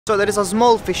So there is a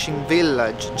small fishing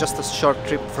village just a short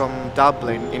trip from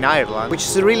Dublin in Ireland, which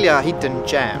is really a hidden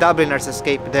gem. Dubliners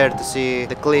escape there to see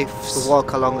the cliffs, to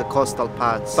walk along the coastal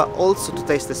paths, but also to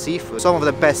taste the seafood. Some of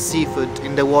the best seafood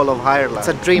in the whole of Ireland. It's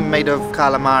a dream made of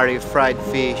calamari, fried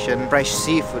fish and fresh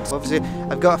seafood. So obviously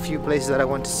I've got a few places that I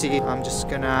want to see. I'm just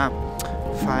gonna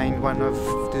find one of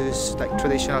those like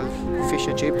traditional fish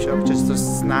and chip shop just to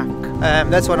snack.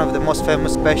 That's one of the most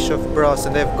famous best of bros,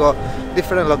 and they've got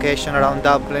different locations around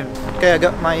Dublin. Okay, I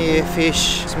got my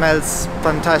fish, smells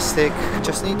fantastic.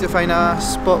 Just need to find a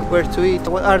spot where to eat.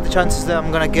 What are the chances that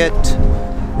I'm gonna get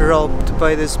robbed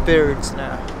by these birds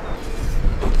now?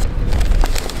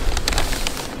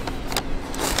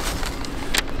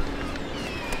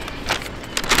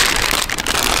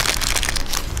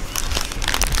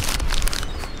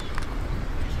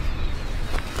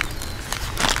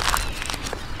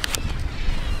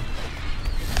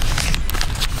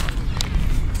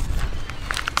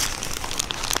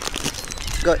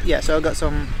 So I got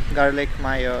some garlic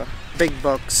mayo, big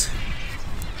box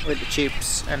with the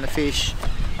chips and the fish,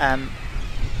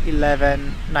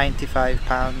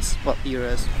 £11.95, well,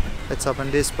 euros. Let's open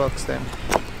this box then.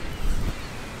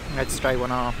 Let's try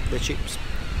one of the chips.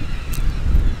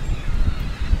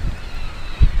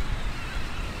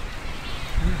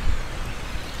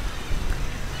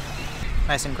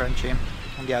 Nice and crunchy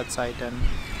on the outside and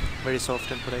very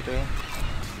soft and potato.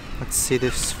 Let's see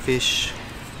this fish.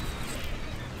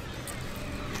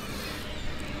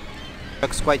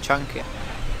 Looks quite chunky.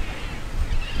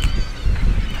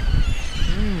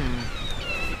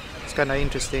 It's kind of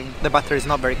interesting. The butter is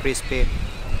not very crispy,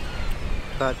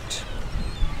 but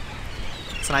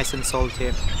it's nice and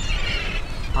salty.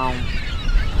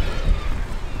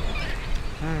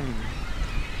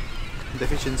 The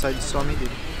fish inside is so meaty,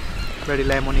 very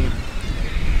lemony.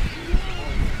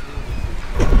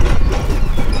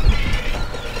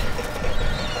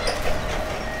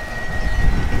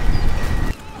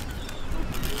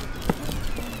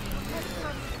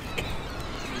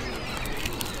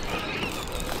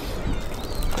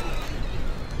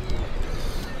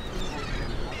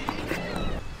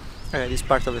 This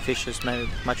part of the fish is made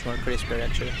much more crispy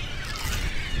actually.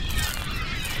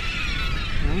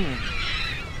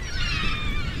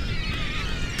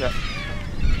 Yeah,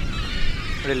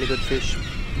 really good fish.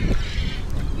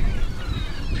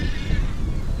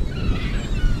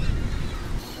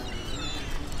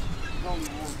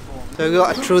 So we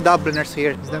got a true Dubliners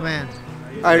here. It's the man.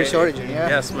 Irish origin, yeah?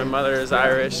 Yes, my mother is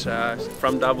Irish,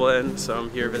 from Dublin, so I'm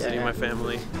here visiting my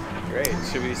family. Great.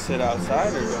 Should we sit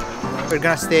outside or go? We're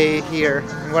gonna stay here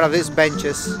on one of these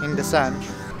benches in the sun.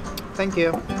 Thank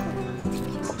you.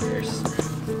 Cheers.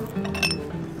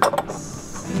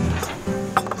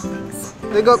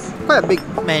 They got quite a big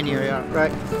menu here,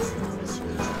 right?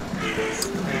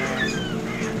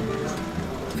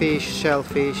 Fish,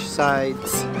 shellfish,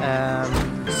 sides,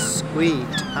 squid.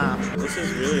 This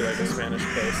is really like a Spanish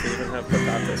place. They even have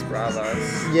patatas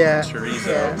bravas,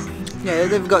 chorizo. Yeah,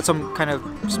 they've got some kind of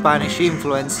Spanish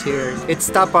influence here. It's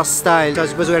tapas style, so I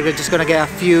suppose we're just gonna get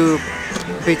a few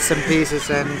bits and pieces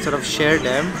and sort of share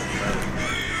them.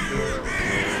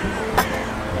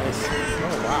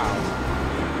 Oh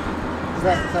wow. Is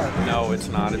that? No, it's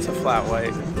not. It's a flat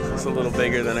white. It's a little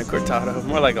bigger than a cortado.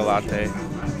 More like a latte.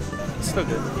 It's still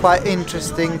good. Quite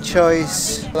interesting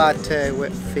choice. Latte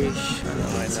with fish. I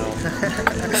know.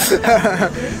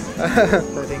 I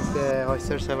think the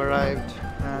oysters have arrived.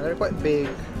 They're quite big.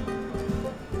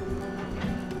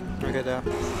 Look at that. I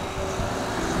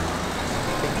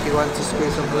think you want to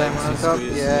squeeze some lemon on top?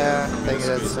 Yeah, I think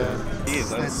that's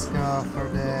let's go for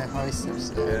the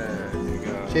oysters. Yeah, there you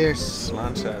go. Cheers.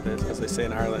 Sláinte, as they say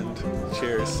in Ireland.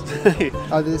 Cheers.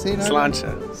 How do they say in Ireland?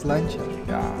 Sláinte. Sláinte.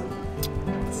 Yeah.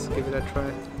 Let's give it a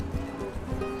try.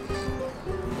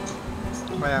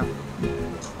 Oh yeah.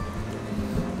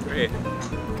 Great.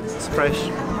 It's fresh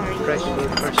food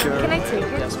for sure. Can I take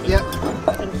it? Yeah.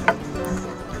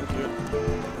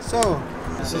 So,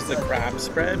 this is the crab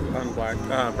spread on brown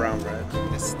bread.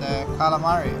 it's the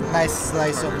calamari. Nice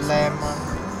slice of lemon.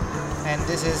 And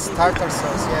this is tartar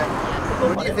sauce, yeah.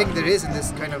 What do you think there is in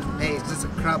this kind of paste? Is it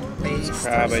a crab paste?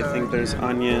 Crab, I think there's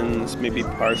onions, maybe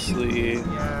parsley.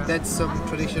 Yeah. That's some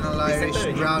traditional Irish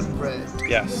brown bread.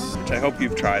 Yes, which I hope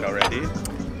you've tried already.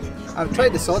 I've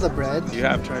tried the soda bread. You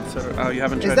have tried soda? Oh, you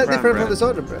haven't tried Is that brown different bread? from the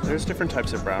soda bread? There's different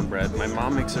types of brown bread. My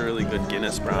mom makes a really good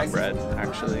Guinness brown bread,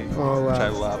 actually, Oh, wow. which I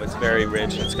love. It's very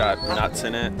rich. It's got nuts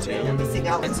in it, too. Let's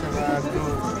have a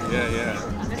go. Yeah.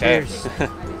 Okay. Cheers.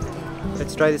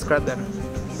 Let's try this crab then.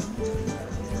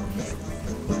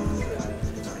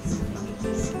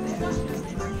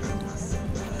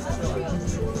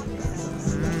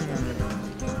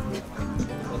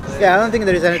 Yeah, I don't think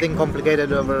there is anything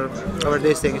complicated over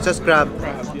this thing. It's just crab,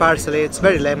 parsley. It's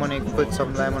very lemony. Put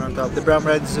some lemon on top. The brown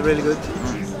bread is really good.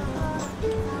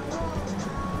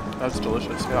 That's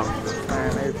delicious. Yeah.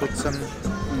 And maybe put some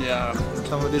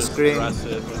of this Just cream. dress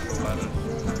it with the lettuce.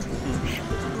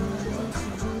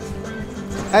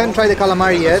 I haven't tried the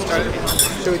calamari yet.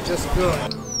 Should we just go? I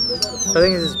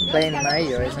think this is plain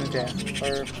mayo, isn't it?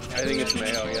 Or I think it's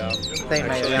mayo, yeah. plain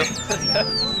mayo, yeah.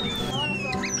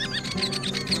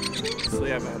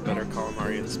 Actually, I've had better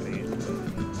calamari in Spain.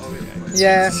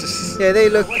 Yeah, yeah, they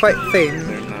look quite thin.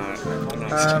 They're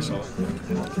not special.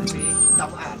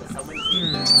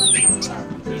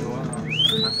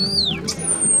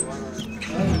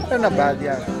 They're not bad,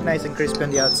 yeah. Nice and crispy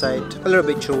on the outside. A little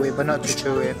bit chewy, but not too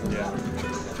chewy. Yeah.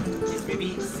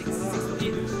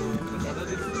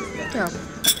 Yeah.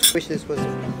 Wish this was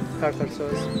tartar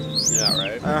sauce. Yeah,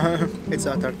 right? It's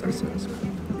not tartar sauce.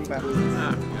 But,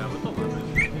 Yeah, with the lemon.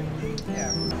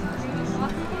 yeah.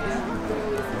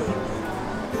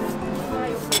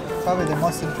 Probably the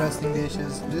most interesting dish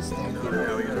is this thing.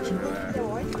 Yeah, we gotta try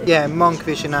that. Yeah,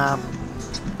 monkfish in a,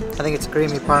 I think it's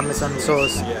creamy parmesan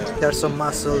sauce. Yeah. There's some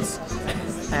mussels,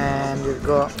 and you've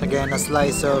got again a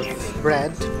slice of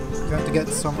bread. You're going to get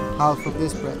some half of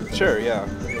this bread. Sure, yeah.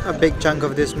 A big chunk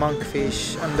of this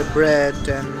monkfish on the bread,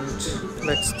 and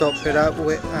let's top it up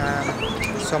with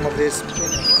some of this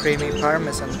creamy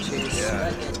parmesan cheese.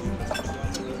 Yeah.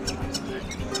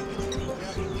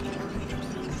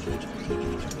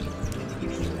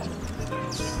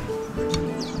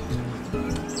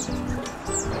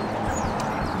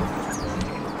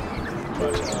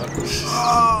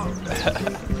 I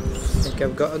think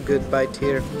I've got a good bite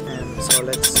here, and so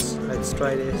let's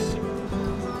try this.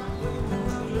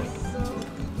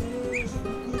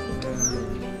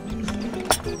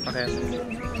 Okay,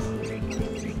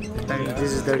 and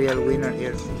this is the real winner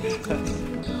here.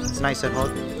 It's nice and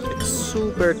hot. It's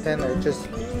super tender, just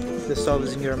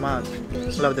dissolves in your mouth.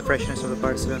 Love the freshness of the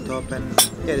parsley on top, and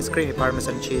yeah, this creamy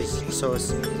parmesan cheese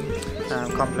sauce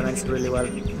complements it really well.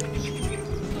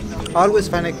 I always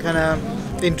find it kind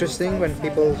of interesting when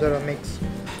people sort of mix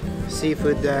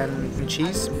seafood and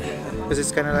cheese, because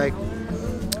it's kind of like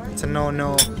it's a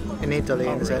no-no in Italy.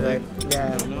 Oh, really? Like,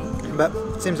 yeah, but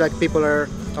it seems like people are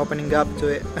opening up to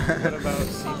it. What about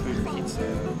seafood pizza?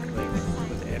 Like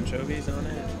with anchovies on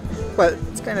it? Well,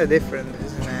 it's kind of different,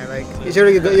 isn't it? Like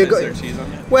usually you go. Is there cheese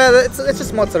on it? Well, it's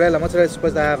just mozzarella. Mozzarella is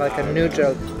supposed to have like a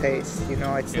neutral taste. You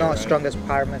know, it's not as strong as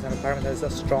parmesan. Parmesan is a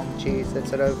strong cheese. That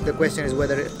sort of the question is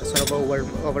whether it sort of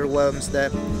overwhelms the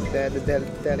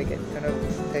delicate kind of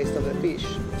taste of the fish.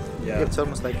 Yeah. It's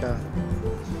almost like a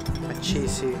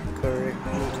cheesy curry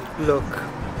look.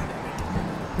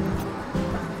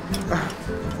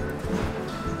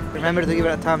 Remember to give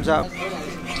it a thumbs up.